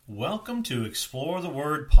Welcome to Explore the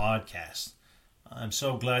Word podcast. I'm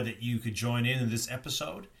so glad that you could join in this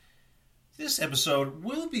episode. This episode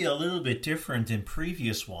will be a little bit different than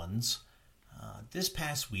previous ones. This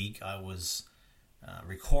past week I was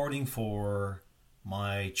recording for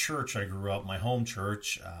my church I grew up, my home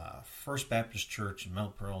church, First Baptist Church in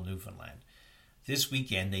Mount Pearl, Newfoundland. This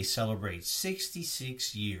weekend they celebrate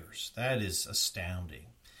 66 years. That is astounding.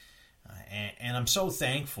 And I'm so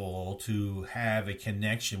thankful to have a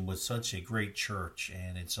connection with such a great church,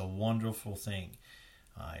 and it's a wonderful thing.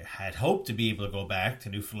 I had hoped to be able to go back to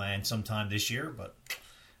Newfoundland sometime this year, but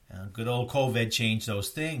good old COVID changed those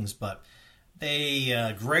things. But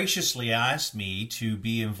they graciously asked me to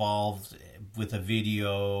be involved with a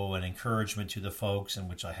video and encouragement to the folks, in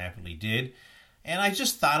which I happily did. And I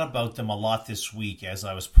just thought about them a lot this week as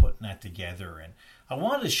I was putting that together. And I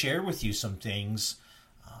wanted to share with you some things.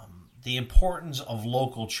 The importance of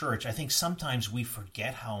local church. I think sometimes we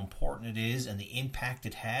forget how important it is and the impact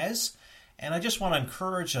it has. And I just want to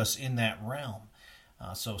encourage us in that realm.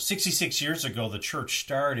 So 66 years ago, the church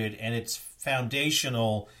started, and its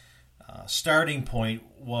foundational starting point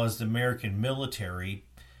was the American military.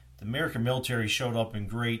 The American military showed up in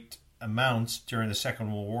great amounts during the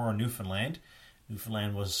Second World War in Newfoundland.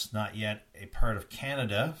 Newfoundland was not yet a part of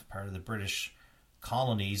Canada, part of the British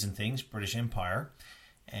colonies and things, British Empire.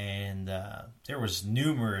 And there was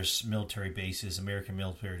numerous military bases, American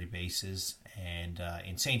military bases. And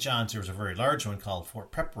in St. John's, there was a very large one called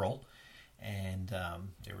Fort Pepperell. And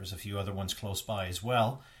there was a few other ones close by as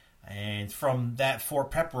well. And from that Fort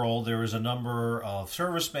Pepperell, there was a number of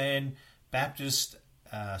servicemen, Baptist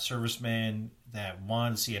servicemen that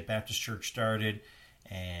wanted to see a Baptist church started.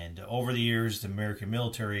 And over the years, the American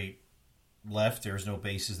military left. There's no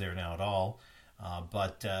bases there now at all.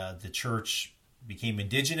 But the church became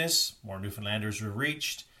indigenous, more Newfoundlanders were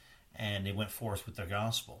reached, and they went forth with the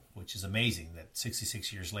gospel, which is amazing that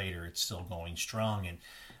 66 years later it's still going strong. And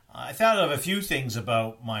I thought of a few things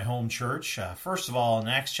about my home church. First of all, in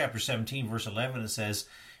Acts chapter 17, verse 11, it says,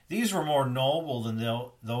 "These were more noble than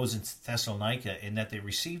those in Thessalonica, in that they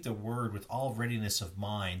received the word with all readiness of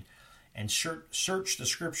mind and searched the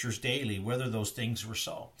scriptures daily, whether those things were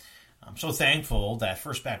so." I'm so thankful that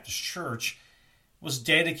First Baptist Church was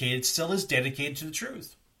dedicated, still is dedicated to the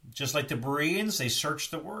truth. Just like the Bereans, they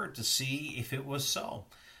searched the word to see if it was so.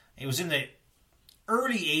 It was in the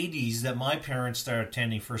early 80s that my parents started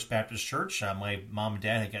attending First Baptist Church. My mom and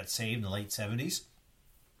dad had got saved in the late 70s.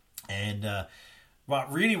 And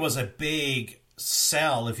what really was a big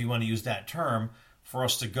sell, if you want to use that term, for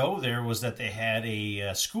us to go there was that they had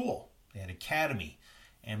a school. They had an academy.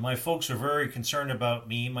 And my folks were very concerned about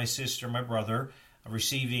me, my sister, my brother,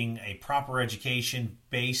 receiving a proper education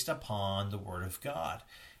based upon the Word of God.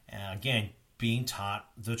 Again, being taught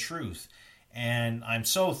the truth. And I'm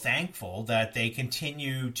so thankful that they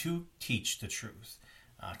continue to teach the truth.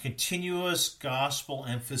 Continuous gospel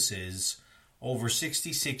emphasis over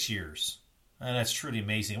 66 years. And that's truly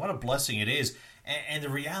amazing. What a blessing it is. And the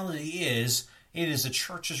reality is, it is the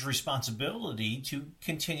church's responsibility to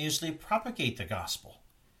continuously propagate the gospel.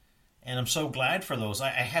 And I'm so glad for those. I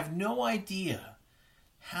have no idea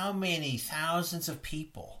how many thousands of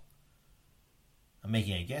people, I'm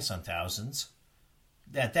making a guess on thousands,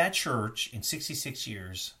 that church in 66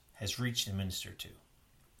 years has reached and ministered to.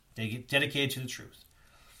 They get dedicated to the truth.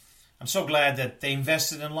 I'm so glad that they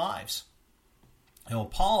invested in lives. You know,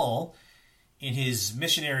 Paul, in his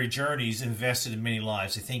missionary journeys, invested in many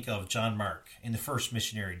lives. I think of John Mark in the first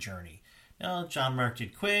missionary journey. Now, John Mark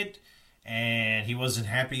did quit, and he wasn't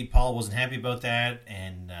happy. Paul wasn't happy about that,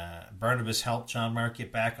 and Barnabas helped John Mark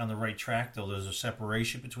get back on the right track, though there's a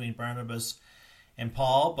separation between Barnabas and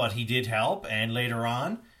Paul, but he did help. And later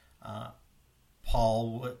on,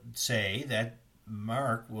 Paul would say that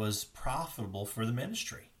Mark was profitable for the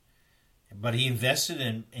ministry. But he invested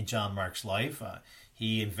in John Mark's life.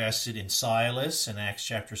 He invested in Silas in Acts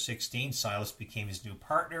chapter 16. Silas became his new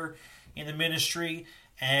partner in the ministry.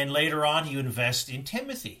 And later on, he would invest in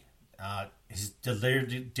Timothy, his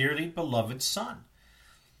dearly beloved son.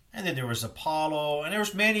 And then there was Apollo, and there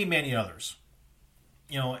was many, many others.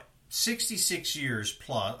 You know, 66 years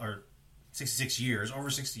plus, or 66 years, over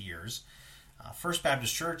 60 years, First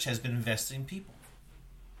Baptist Church has been investing in people.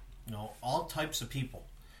 You know, all types of people,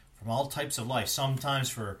 from all types of life, sometimes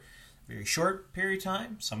for a very short period of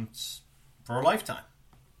time, some for a lifetime.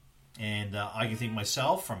 And I can think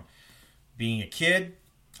myself from being a kid,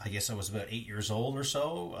 I guess I was about 8 years old or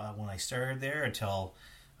so when I started there, until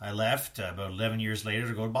I left about 11 years later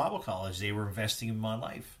to go to Bible college. They were investing in my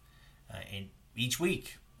life in each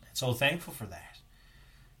week. And so thankful for that.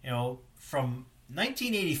 You know, from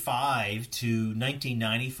 1985 to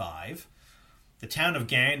 1995, the town of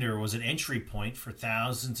Gander was an entry point for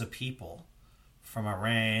thousands of people from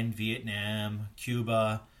Iran, Vietnam,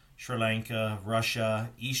 Cuba, Sri Lanka, Russia,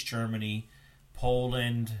 East Germany,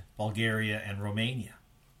 Poland, Bulgaria, and Romania.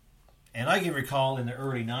 And I can recall in the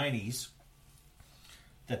early 90s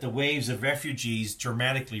that the waves of refugees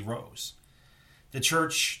dramatically rose. The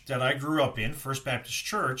church that I grew up in, First Baptist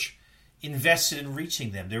Church, invested in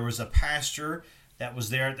reaching them. There was a pastor that was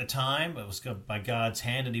there at the time. It was by God's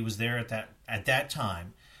hand, and he was there at that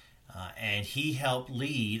time. And he helped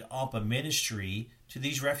lead up a ministry to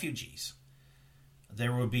these refugees.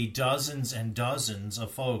 There would be dozens and dozens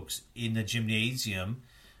of folks in the gymnasium.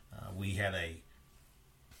 We had a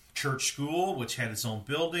church school, which had its own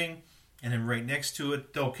building, and then right next to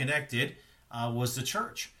it, though connected, was the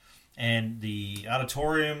church. And the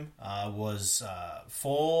auditorium was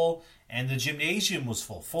full, and the gymnasium was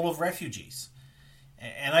full of refugees.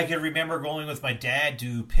 And I can remember going with my dad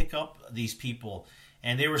to pick up these people,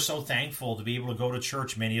 and they were so thankful to be able to go to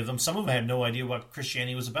church, many of them. Some of them had no idea what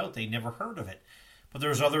Christianity was about. They'd never heard of it. But there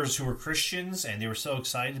was others who were Christians, and they were so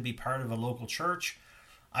excited to be part of a local church.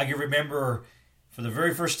 I can remember for the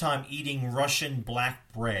very first time eating Russian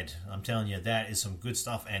black bread. I'm telling you, that is some good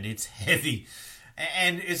stuff, and it's heavy.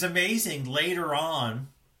 And it's amazing later on,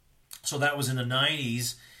 so that was in the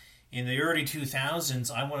 90s, in the early 2000s,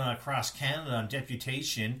 I went across Canada on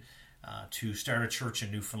deputation to start a church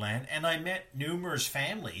in Newfoundland, and I met numerous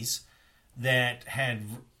families that had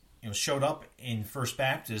showed up in First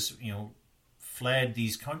Baptist, fled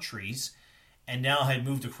these countries, and now had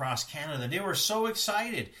moved across Canada. They were so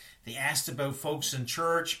excited. They asked about folks in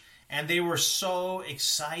church, and they were so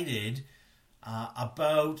excited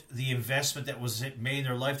about the investment that was made in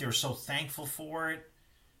their life. They were so thankful for it.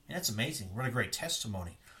 And that's amazing. What a great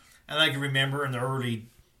testimony. And I can remember in the early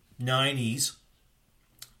 90s,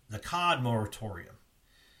 the cod moratorium.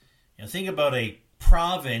 Think about a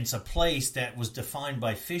province, a place that was defined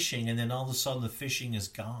by fishing, and then all of a sudden the fishing is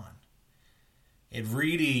gone. It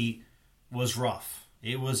really was rough.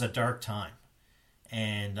 It was a dark time.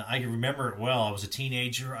 And I can remember it well. I was a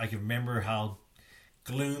teenager. I can remember how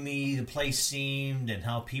gloomy the place seemed and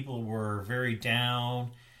how people were very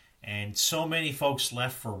down. And so many folks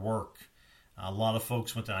left for work. A lot of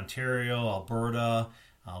folks went to Ontario, Alberta,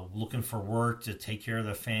 looking for work to take care of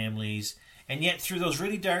their families. And yet through those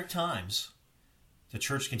really dark times, the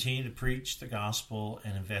church continued to preach the gospel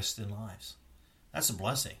and invest in lives. That's a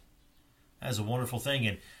blessing. That is a wonderful thing.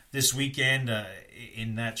 And this weekend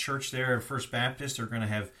in that church there at First Baptist, they're going to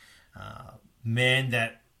have men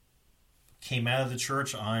that came out of the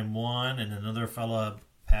church. I'm one, and another fellow,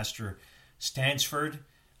 Pastor Stansford.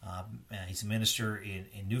 He's a minister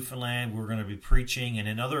in Newfoundland. We're going to be preaching, and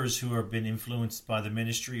then others who have been influenced by the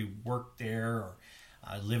ministry work there or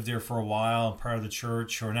lived there for a while and part of the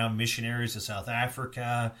church, who are now missionaries to South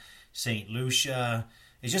Africa, St. Lucia.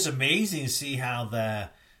 It's just amazing to see how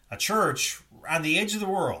a church on the edge of the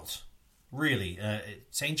world, really,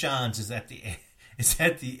 St. John's is at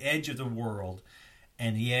the edge of the world,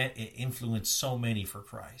 and yet it influenced so many for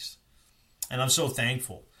Christ. And I'm so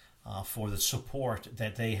thankful for the support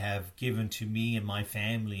that they have given to me and my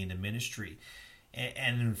family in the ministry.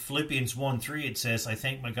 And in Philippians 1:3 it says, I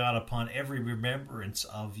thank my God upon every remembrance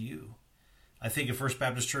of you. I think of First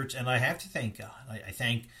Baptist Church, and I have to thank God. I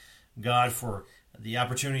thank God for the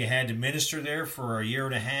opportunity I had to minister there for a year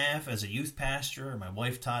and a half as a youth pastor. My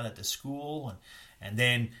wife taught at the school, and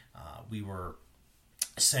then we were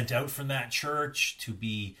sent out from that church to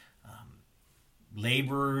be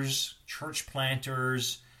laborers, church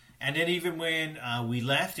planters. And then even when we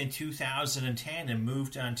left in 2010 and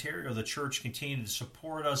moved to Ontario, the church continued to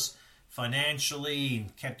support us financially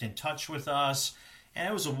and kept in touch with us. And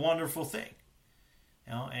it was a wonderful thing.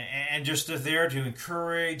 And just there to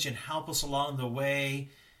encourage and help us along the way.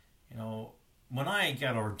 When I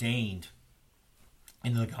got ordained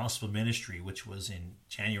into the gospel ministry, which was in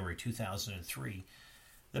January 2003,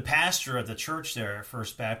 the pastor of the church there at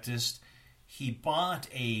First Baptist, he bought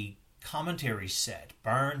a commentary set,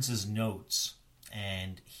 Barnes's Notes,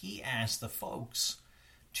 and he asked the folks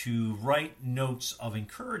to write notes of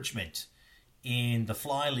encouragement in the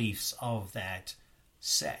flyleaves of that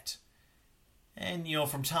set. And,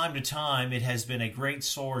 from time to time, it has been a great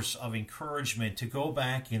source of encouragement to go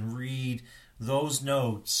back and read those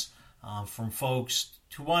notes from folks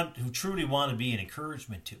who truly want to be an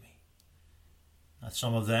encouragement to me.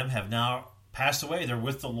 Some of them have now passed away. They're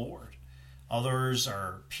with the Lord. Others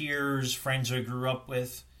are peers, friends I grew up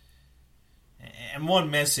with. And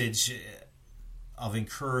one message of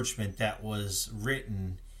encouragement that was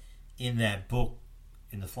written in that book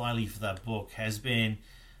in the flyleaf of that book has been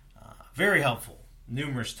very helpful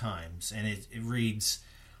numerous times. And it reads,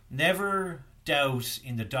 "Never doubt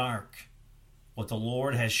in the dark what the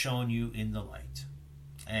Lord has shown you in the light."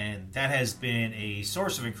 And that has been a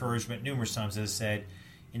source of encouragement numerous times, as I said,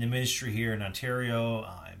 in the ministry here in Ontario,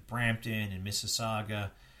 in Brampton, in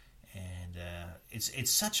Mississauga. And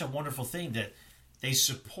it's such a wonderful thing that they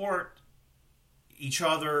support each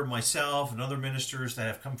other, myself, and other ministers that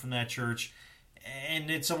have come from that church.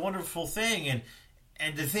 And it's a wonderful thing.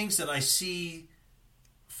 And the things that I see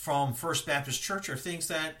from First Baptist Church are things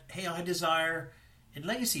that, hey, I desire in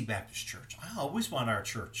Legacy Baptist Church. I always want our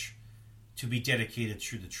church to be dedicated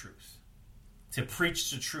to the truth, to preach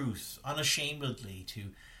the truth unashamedly,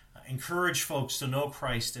 to encourage folks to know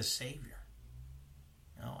Christ as Savior.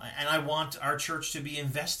 And I want our church to be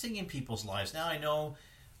investing in people's lives. Now, I know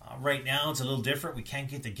right now it's a little different. We can't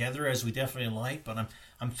get together as we definitely like, but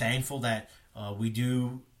I'm thankful that we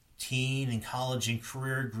do teen and college and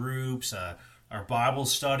career groups, our Bible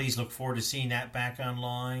studies. Look forward to seeing that back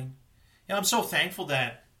online. I'm so thankful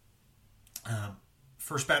that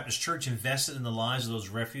First Baptist Church invested in the lives of those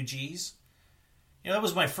refugees. That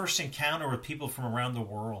was my first encounter with people from around the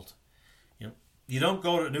world. You don't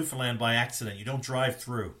go to Newfoundland by accident. You don't drive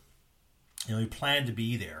through. You plan to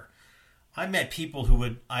be there. I met people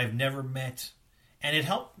who I've never met, and it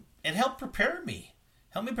helped prepare me.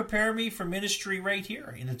 Help me prepare me for ministry right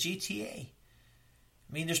here in the GTA.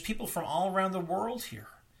 There's people from all around the world here.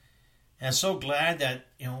 And I'm so glad that,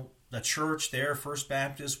 the church there, First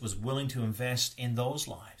Baptist, was willing to invest in those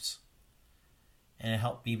lives. And it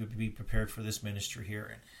helped me be prepared for this ministry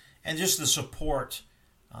here. And just the support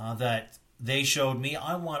that they showed me.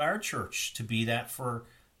 I want our church to be that for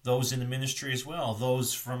those in the ministry as well.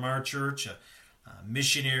 Those from our church,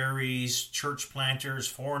 missionaries, church planters,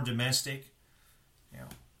 foreign, domestic.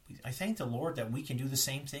 I thank the Lord that we can do the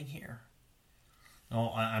same thing here.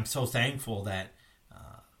 I'm so thankful that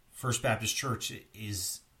First Baptist Church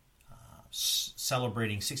is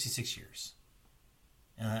celebrating 66 years.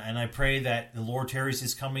 And I pray that the Lord tarries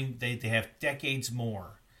His coming. They have decades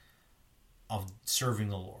more of serving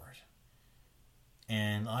the Lord.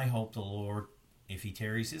 And I hope the Lord, if He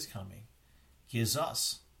tarries His coming, gives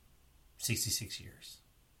us 66 years,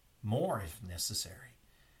 more if necessary,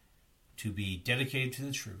 to be dedicated to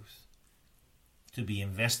the truth, to be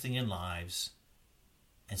investing in lives,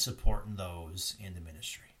 and supporting those in the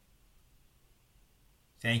ministry.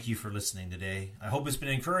 Thank you for listening today. I hope it's been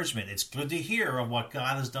encouragement. It's good to hear of what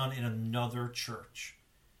God has done in another church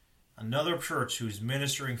who's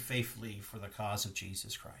ministering faithfully for the cause of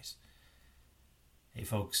Jesus Christ. Hey,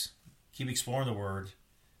 folks, keep exploring the Word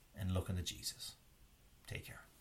and looking to Jesus. Take care.